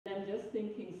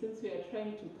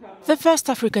The first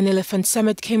African Elephant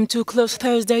Summit came to a close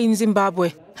Thursday in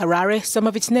Zimbabwe. Harare, some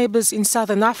of its neighbours in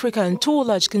southern Africa and two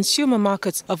large consumer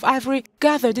markets of Ivory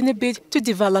gathered in a bid to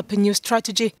develop a new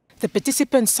strategy. The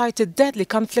participants cited deadly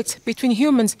conflicts between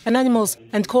humans and animals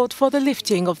and called for the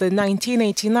lifting of the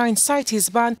 1989 CITES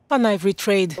ban on ivory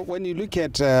trade. When you look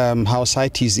at how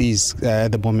CITES is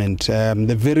at the moment,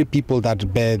 the very people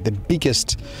that bear the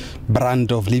biggest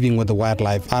brand of living with the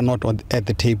wildlife are not at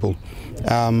the table.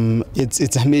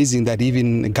 It's amazing that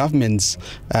even governments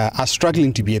are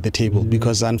struggling to be at the table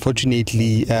because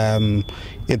unfortunately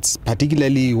it's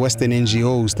particularly Western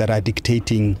NGOs that are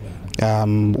dictating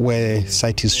where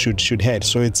CITES should head.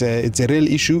 So it's a real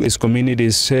issue. As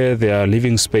communities share their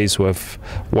living space with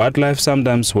wildlife,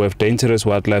 sometimes with dangerous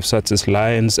wildlife such as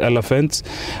lions, elephants,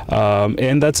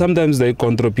 and that sometimes they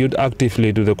contribute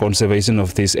actively to the conservation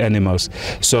of these animals.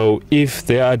 So if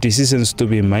there are decisions to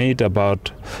be made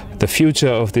about the future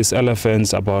of these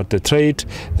elephants, about the trade,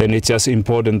 then it's just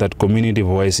important that community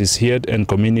voice is heard and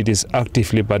communities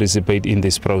actively participate in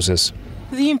this process.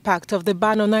 The impact of the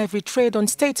ban on ivory trade on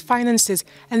state finances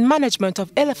and management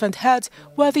of elephant herds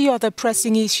were the other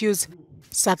pressing issues.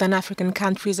 Southern African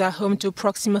countries are home to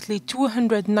approximately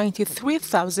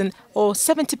 293,000 or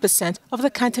 70% of the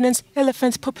continent's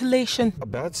elephant population.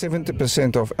 About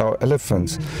 70% of our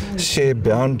elephants share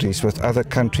boundaries with other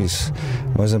countries,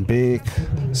 Mozambique,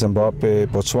 Zimbabwe,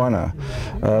 Botswana.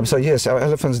 So yes, our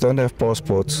elephants don't have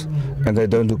passports and they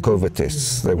don't do COVID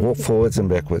tests. They walk forwards and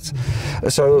backwards.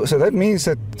 So that means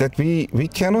that we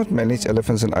cannot manage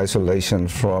elephants in isolation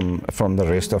from the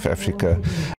rest of Africa.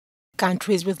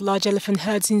 Countries with large elephant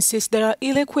herds insist they are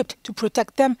ill-equipped to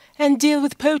protect them and deal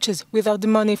with poachers without the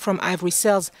money from ivory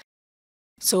sales.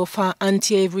 So far,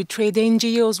 anti-ivory trade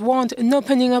NGOs warned an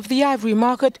opening of the ivory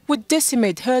market would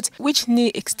decimate herds which near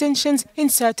extinctions in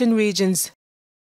certain regions.